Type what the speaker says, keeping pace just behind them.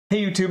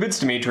Hey YouTube, it's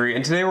Dimitri,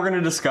 and today we're going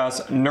to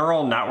discuss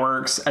neural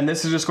networks, and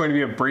this is just going to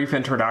be a brief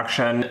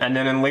introduction, and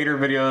then in later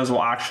videos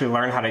we'll actually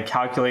learn how to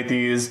calculate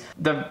these.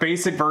 The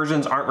basic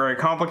versions aren't very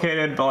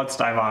complicated, but let's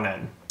dive on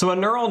in. So a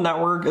neural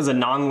network is a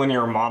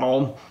nonlinear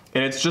model,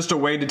 and it's just a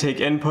way to take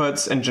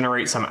inputs and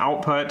generate some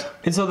output.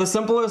 And so the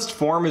simplest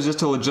form is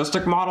just a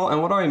logistic model,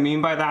 and what do I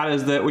mean by that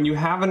is that when you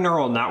have a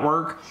neural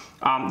network,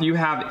 you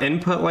have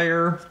input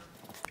layer,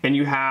 and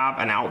you have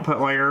an output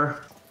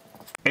layer.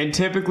 And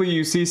typically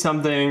you see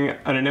something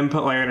at an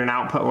input layer and an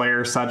output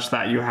layer such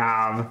that you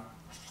have,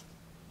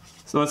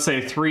 so let's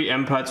say 3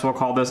 inputs, we'll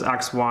call this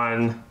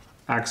x1,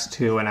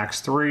 x2, and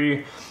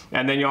x3,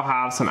 and then you'll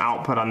have some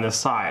output on this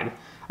side.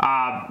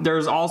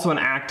 There's also an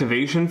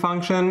activation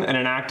function, and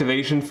an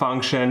activation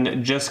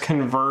function just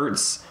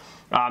converts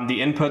the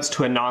inputs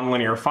to a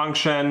nonlinear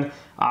function.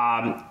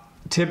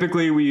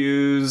 Typically we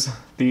use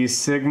the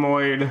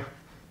sigmoid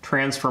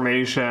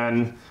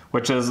transformation,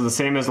 which is the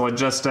same as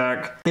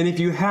logistic. And if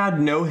you had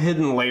no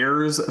hidden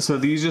layers, so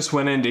these just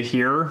went into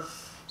here,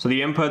 so the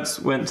inputs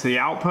went to the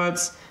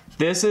outputs,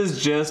 this is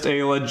just a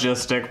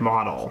logistic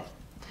model.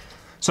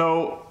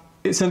 So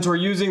since we're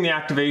using the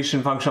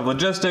activation function of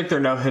logistic, there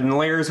are no hidden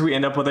layers, we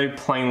end up with a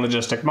plain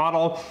logistic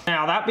model.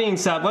 Now that being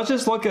said, let's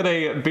just look at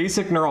a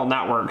basic neural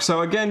network.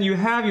 So again, you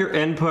have your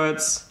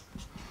inputs,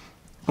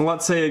 and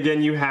let's say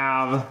again you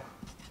have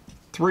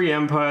 3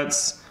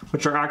 inputs,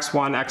 which are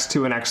x1,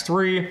 x2, and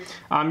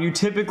x3. You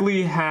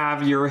typically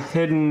have your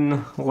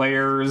hidden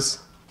layers,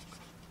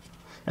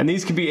 and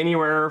these could be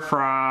anywhere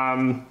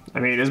from,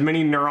 as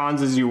many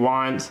neurons as you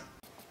want.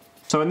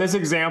 So in this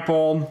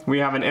example, we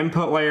have an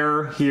input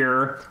layer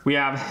here. We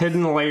have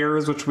hidden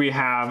layers, which we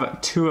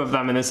have 2 of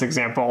them in this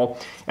example,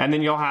 and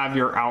then you'll have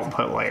your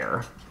output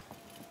layer.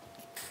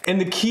 And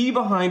the key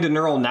behind a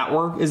neural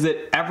network is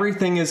that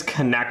everything is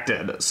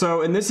connected.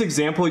 So in this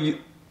example,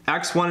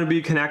 x1 would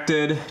be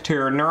connected to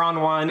your neuron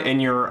 1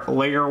 and your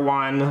layer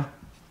 1,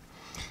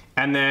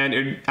 and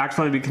then x1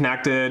 would be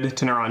connected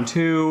to neuron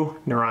 2,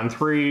 neuron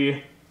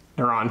 3,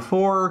 neuron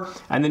 4,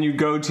 and then you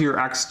go to your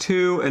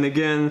x2, and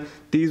again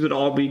these would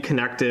all be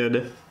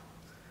connected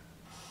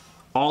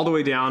all the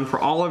way down for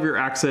all of your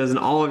x's and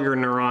all of your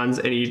neurons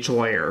in each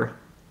layer.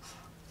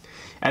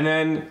 And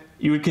then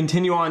you would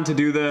continue on to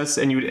do this,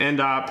 and you would end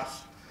up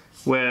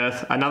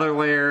with another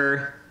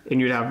layer,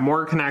 and you'd have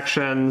more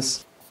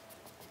connections.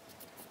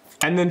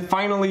 And then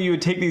finally you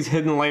would take these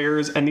hidden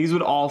layers, and these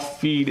would all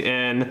feed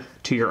in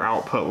to your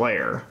output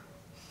layer.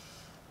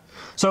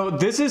 So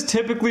this is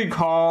typically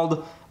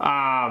called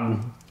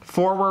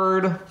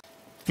forward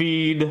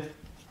feed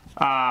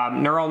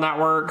neural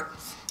network.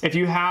 If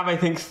you have, I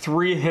think,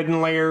 3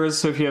 hidden layers,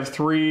 so if you have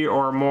 3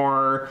 or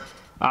more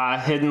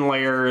hidden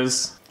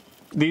layers,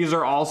 these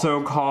are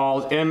also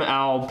called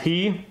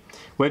MLP,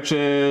 which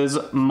is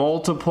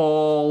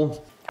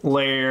multiple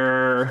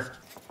layer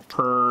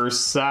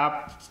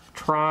perceptron.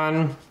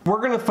 We're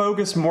going to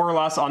focus more or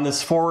less on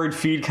this forward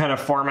feed kind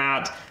of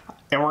format,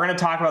 and we're going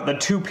to talk about the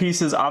 2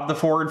 pieces of the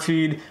forward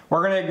feed.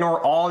 We're going to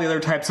ignore all the other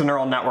types of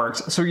neural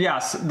networks. So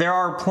yes, there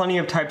are plenty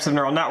of types of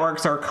neural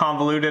networks. There are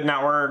convoluted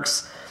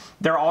networks.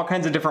 There are all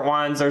kinds of different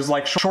ones. There's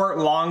like short,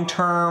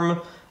 long-term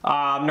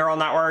neural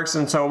networks,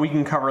 and so we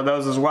can cover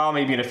those as well,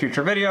 maybe in a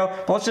future video.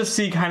 But let's just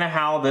see kind of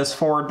how this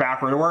forward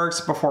backward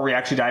works before we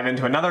actually dive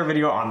into another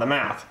video on the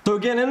math. So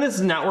again, in this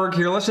network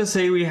here, let's just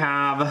say we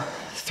have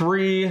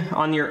 3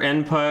 on your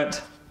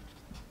input,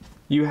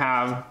 you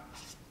have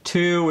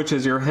 2, which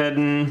is your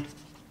hidden,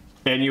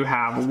 and you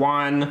have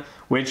 1,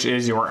 which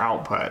is your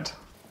output.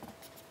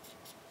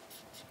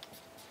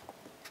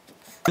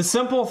 The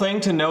simple thing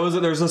to know is that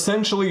there's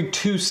essentially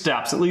 2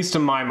 steps, at least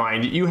in my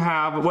mind. You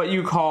have what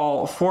you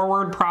call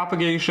forward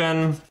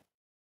propagation,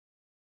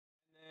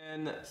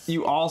 and then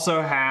you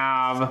also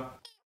have back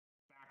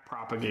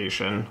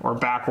propagation or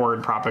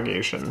backward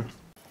propagation.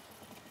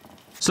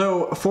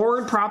 So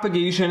forward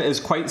propagation is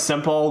quite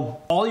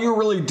simple. All you're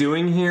really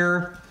doing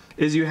here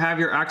is you have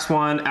your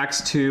x1,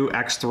 x2,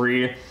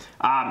 x3.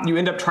 You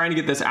end up trying to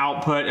get this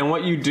output, and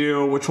what you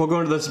do, which we'll go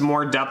into this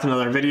more depth in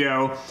another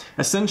video,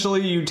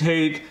 essentially you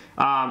take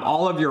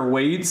all of your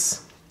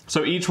weights,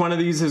 so each one of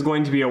these is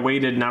going to be a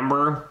weighted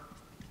number,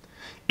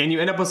 and you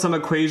end up with some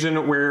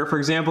equation where, for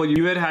example,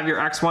 you would have your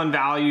x1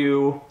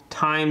 value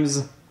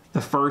times the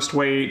first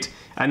weight,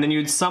 and then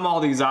you'd sum all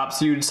these up.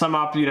 So you'd sum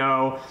up,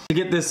 to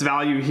get this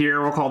value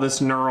here, we'll call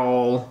this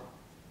neural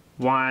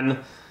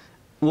 1.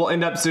 We'll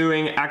end up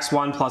doing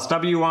x1 plus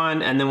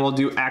w1, and then we'll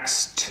do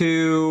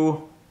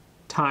x2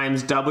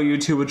 times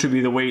w2, which would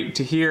be the weight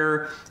to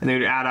here, and they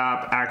would add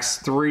up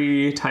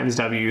x3 times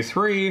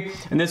w3,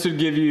 and this would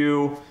give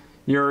you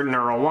your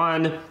neural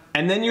 1.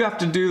 And then you have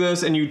to do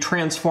this and you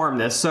transform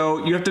this.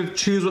 So you have to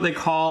choose what they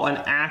call an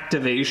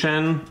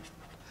activation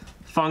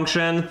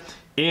function,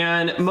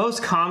 and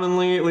most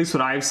commonly, at least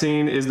what I've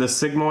seen, is the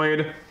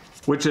sigmoid,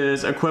 which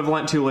is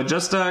equivalent to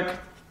logistic.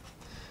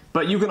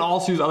 But you can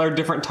also use other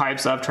different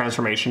types of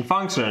transformation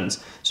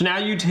functions. So now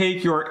you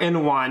take your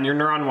N1, your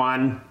neuron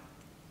 1,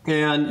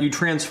 and you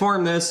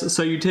transform this.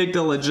 So you take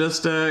the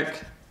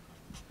logistic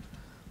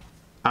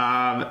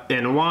of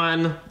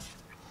N1,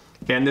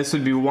 and this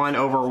would be 1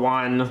 over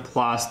 1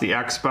 plus the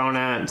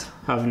exponent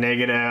of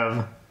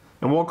negative,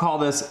 and we'll call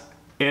this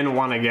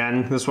n1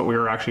 again. This is what we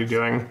were actually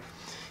doing.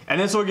 And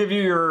this will give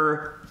you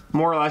your,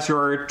 more or less,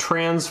 your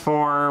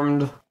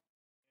transformed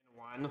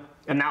n1,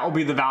 and that will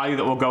be the value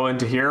that will go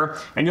into here.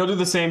 And you'll do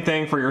the same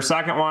thing for your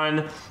second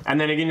one,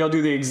 and then again, you'll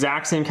do the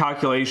exact same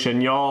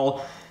calculation.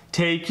 You'll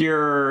take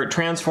your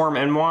transform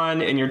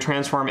n1 and your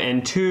transform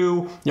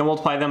n2, you'll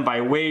multiply them by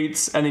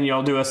weights, and then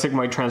you'll do a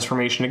sigmoid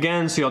transformation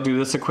again, so you'll do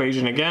this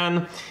equation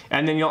again,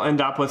 and then you'll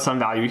end up with some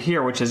value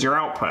here, which is your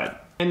output.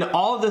 In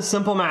all of this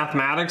simple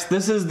mathematics,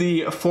 this is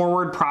the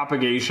forward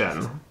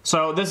propagation.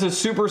 So this is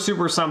super,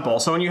 super simple.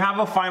 So when you have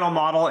a final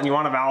model and you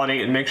want to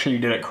validate and make sure you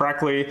did it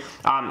correctly,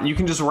 you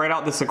can just write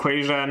out this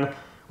equation,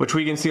 which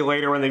we can see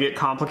later when they get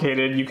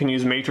complicated. You can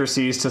use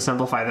matrices to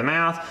simplify the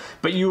math,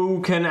 but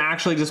you can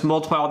actually just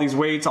multiply all these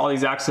weights, all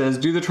these x's,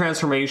 do the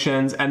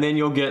transformations, and then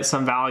you'll get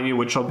some value,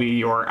 which will be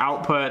your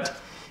output.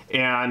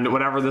 And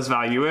whatever this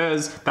value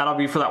is, that'll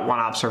be for that one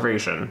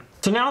observation.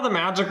 So now the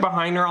magic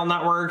behind neural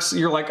networks,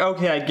 you're like,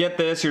 okay, I get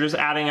this. You're just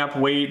adding up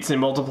weights and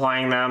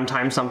multiplying them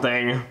times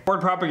something. Forward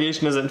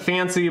propagation isn't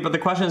fancy, but the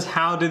question is,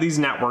 how do these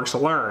networks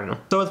learn?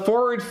 So with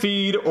forward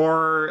feed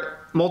or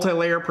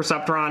multi-layer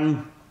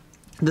perceptron,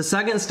 the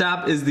second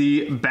step is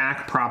the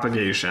back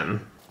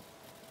propagation.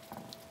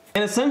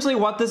 And essentially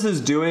what this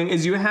is doing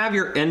is you have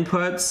your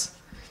inputs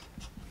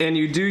and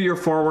you do your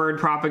forward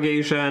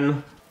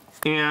propagation,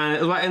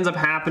 and what ends up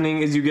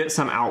happening is you get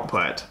some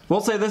output.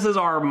 We'll say this is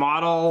our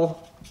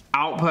model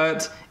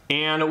output,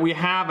 and we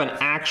have an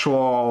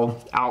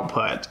actual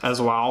output as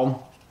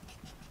well.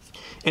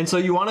 And so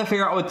you want to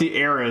figure out what the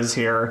error is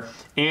here.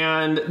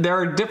 And there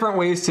are different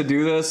ways to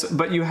do this,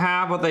 but you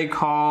have what they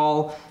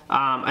call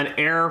an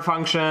error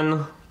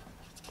function,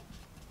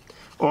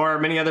 or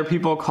many other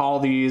people call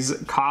these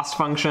cost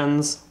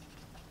functions.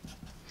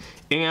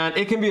 And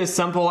it can be as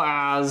simple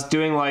as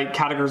doing like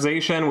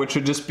categorization, which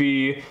would just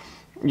be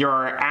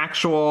your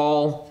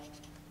actual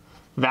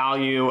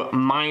value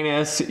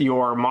minus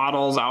your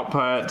model's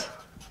output,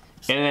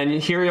 and then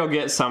here you'll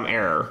get some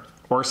error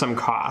or some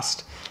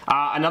cost.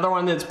 Another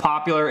one that's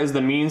popular is the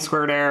mean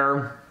squared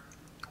error,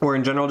 or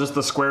in general just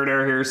the squared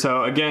error here.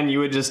 So again, you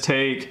would just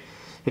take,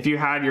 if you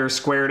had your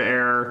squared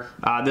error,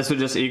 this would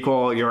just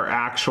equal your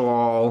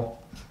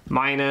actual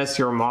minus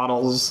your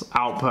model's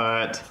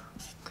output,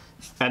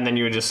 and then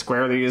you would just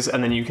square these,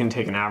 and then you can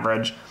take an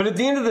average. But at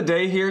the end of the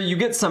day here, you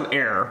get some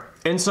error.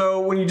 And so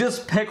when you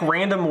just pick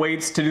random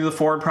weights to do the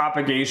forward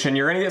propagation,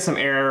 you're gonna get some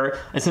error.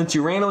 And since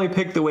you randomly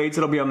pick the weights,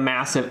 it'll be a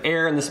massive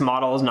error, and this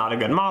model is not a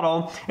good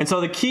model. And so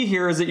the key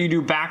here is that you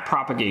do back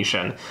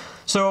propagation.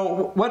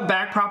 So what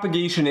back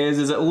propagation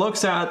is it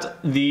looks at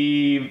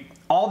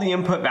all the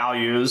input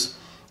values,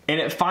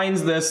 and it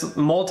finds this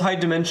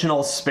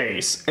multi-dimensional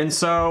space. And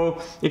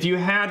so if you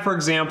had, for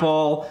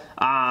example,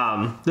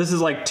 this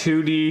is like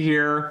 2D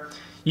here,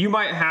 you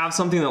might have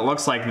something that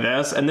looks like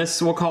this, and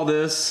this, we'll call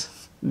this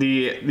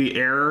the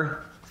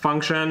error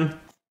function.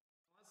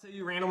 Let's say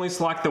you randomly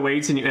select the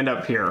weights and you end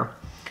up here.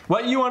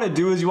 What you want to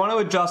do is you want to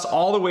adjust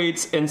all the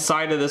weights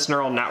inside of this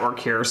neural network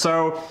here.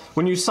 So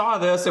when you saw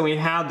this and we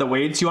had the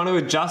weights, you want to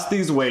adjust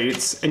these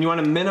weights, and you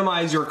want to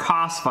minimize your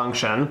cost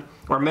function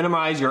or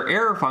minimize your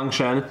error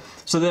function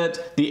so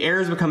that the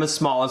errors become as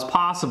small as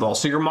possible.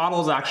 So your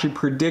model is actually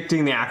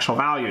predicting the actual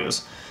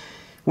values.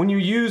 When you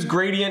use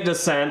gradient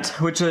descent,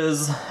 which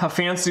is a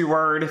fancy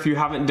word if you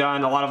haven't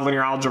done a lot of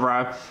linear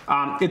algebra,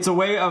 it's a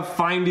way of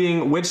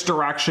finding which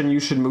direction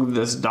you should move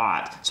this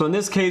dot. So in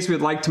this case,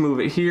 we'd like to move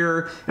it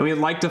here, and we'd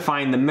like to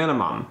find the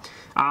minimum.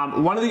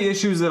 One of the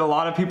issues that a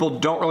lot of people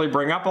don't really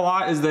bring up a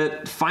lot is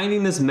that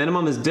finding this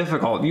minimum is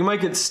difficult. You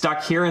might get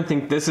stuck here and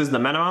think this is the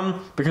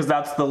minimum because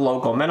that's the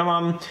local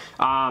minimum.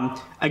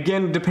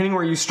 Again, depending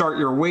where you start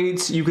your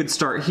weights, you could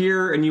start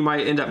here and you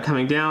might end up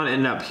coming down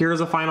and end up here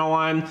as a final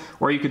one,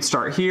 or you could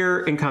start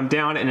here and come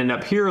down and end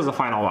up here as a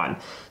final one.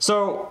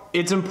 So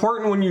it's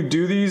important when you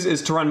do these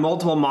is to run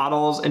multiple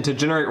models and to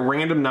generate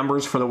random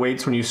numbers for the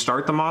weights when you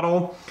start the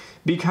model,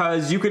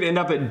 because you could end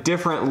up at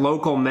different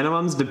local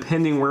minimums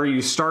depending where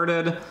you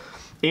started.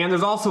 And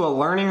there's also a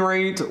learning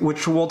rate,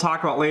 which we'll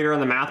talk about later in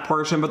the math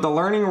portion, but the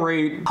learning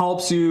rate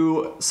helps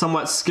you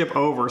somewhat skip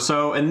over.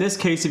 So in this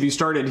case, if you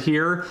started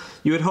here,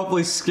 you would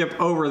hopefully skip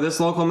over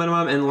this local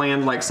minimum and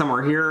land like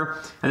somewhere here.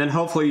 And then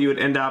hopefully you would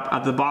end up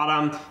at the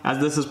bottom, as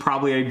this is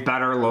probably a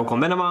better local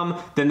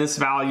minimum than this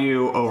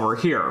value over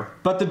here.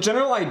 But the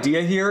general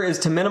idea here is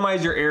to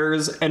minimize your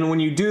errors. And when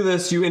you do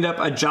this, you end up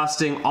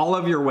adjusting all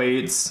of your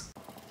weights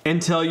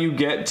until you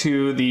get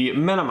to the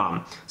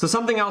minimum. So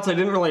something else I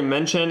didn't really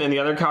mention in the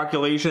other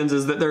calculations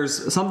is that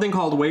there's something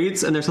called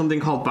weights and there's something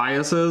called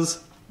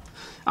biases.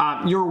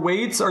 Your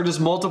weights are just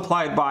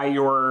multiplied by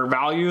your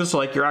values, so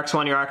like your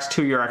x1, your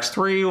x2, your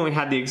x3 when we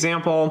had the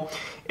example,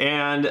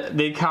 and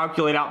they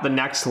calculate out the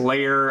next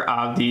layer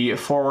of the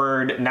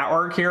forward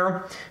network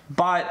here.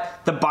 But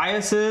the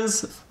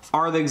biases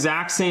are the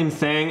exact same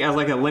thing as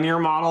like a linear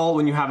model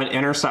when you have an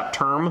intercept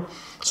term.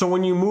 So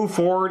when you move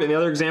forward, in the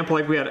other example,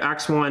 like we had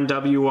x1,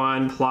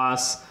 w1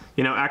 plus,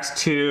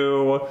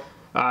 x2,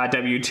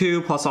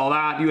 W2 plus all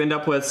that, you end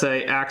up with,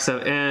 say, X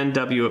of N,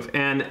 W of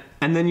N,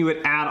 and then you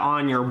would add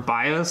on your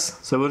bias.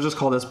 So we'll just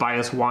call this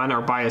bias 1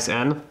 or bias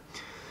N.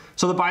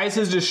 So the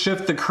biases just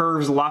shift the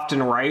curves left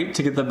and right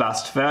to get the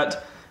best fit.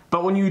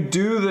 But when you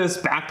do this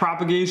back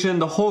propagation,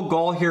 the whole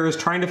goal here is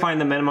trying to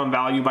find the minimum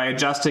value by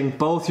adjusting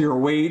both your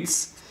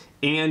weights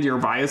and your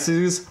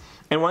biases.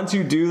 And once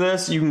you do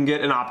this, you can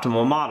get an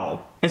optimal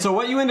model. And so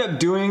what you end up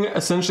doing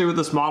essentially with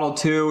this model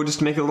too, just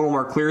to make it a little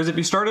more clear, is if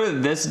you started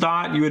at this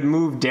dot, you would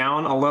move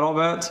down a little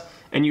bit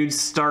and you'd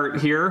start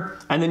here,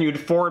 and then you'd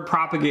forward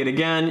propagate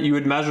again, you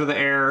would measure the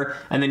error,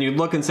 and then you'd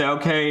look and say,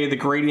 okay, the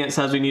gradient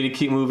says we need to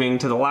keep moving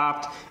to the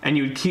left, and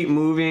you'd keep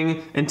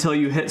moving until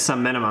you hit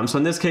some minimum. So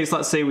in this case,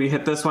 let's say we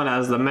hit this one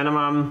as the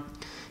minimum,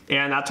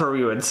 and that's where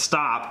we would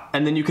stop,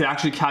 and then you could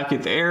actually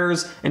calculate the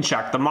errors and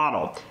check the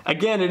model.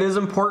 Again, it is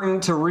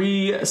important to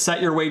reset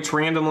your weights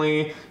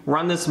randomly,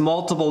 run this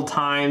multiple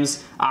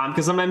times,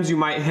 because sometimes you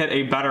might hit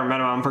a better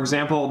minimum. For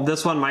example,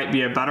 this one might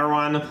be a better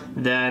one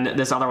than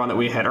this other one that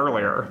we hit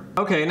earlier.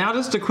 Okay, now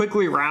just to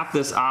quickly wrap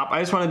this up, I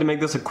just wanted to make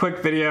this a quick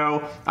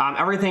video.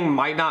 Everything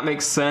might not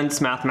make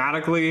sense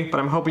mathematically, but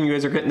I'm hoping you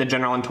guys are getting the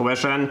general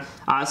intuition.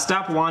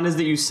 Step one is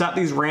that you set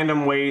these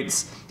random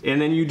weights,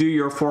 and then you do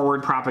your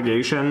forward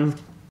propagation.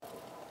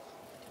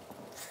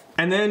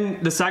 And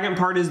then the second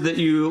part is that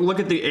you look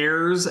at the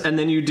errors and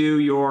then you do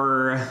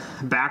your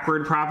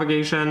backward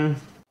propagation.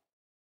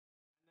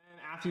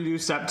 After you do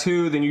step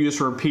two, then you just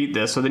repeat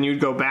this. So then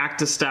you'd go back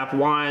to step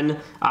one,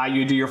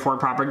 you do your forward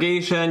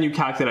propagation, you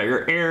calculate out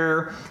your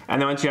error, and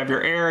then once you have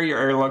your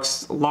error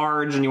looks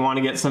large and you want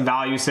to get some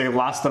value, say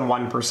less than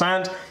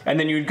 1%, and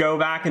then you'd go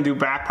back and do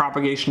back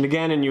propagation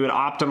again, and you would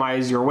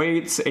optimize your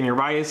weights and your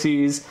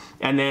biases,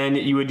 and then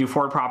you would do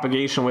forward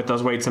propagation with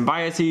those weights and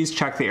biases,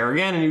 check the error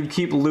again, and you'd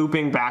keep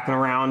looping back and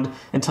around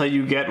until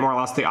you get more or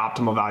less the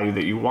optimal value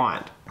that you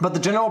want. But the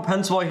general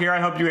principle here,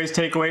 I hope you guys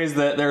take away, is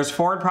that there's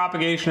forward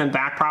propagation and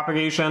back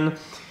propagation,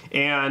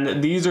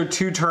 and these are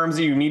two terms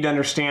that you need to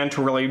understand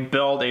to really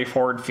build a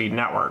forward feed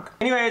network.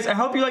 Anyways, I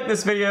hope you liked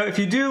this video. If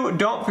you do,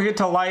 don't forget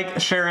to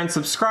like, share, and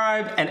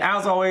subscribe, and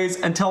as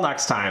always, until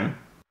next time.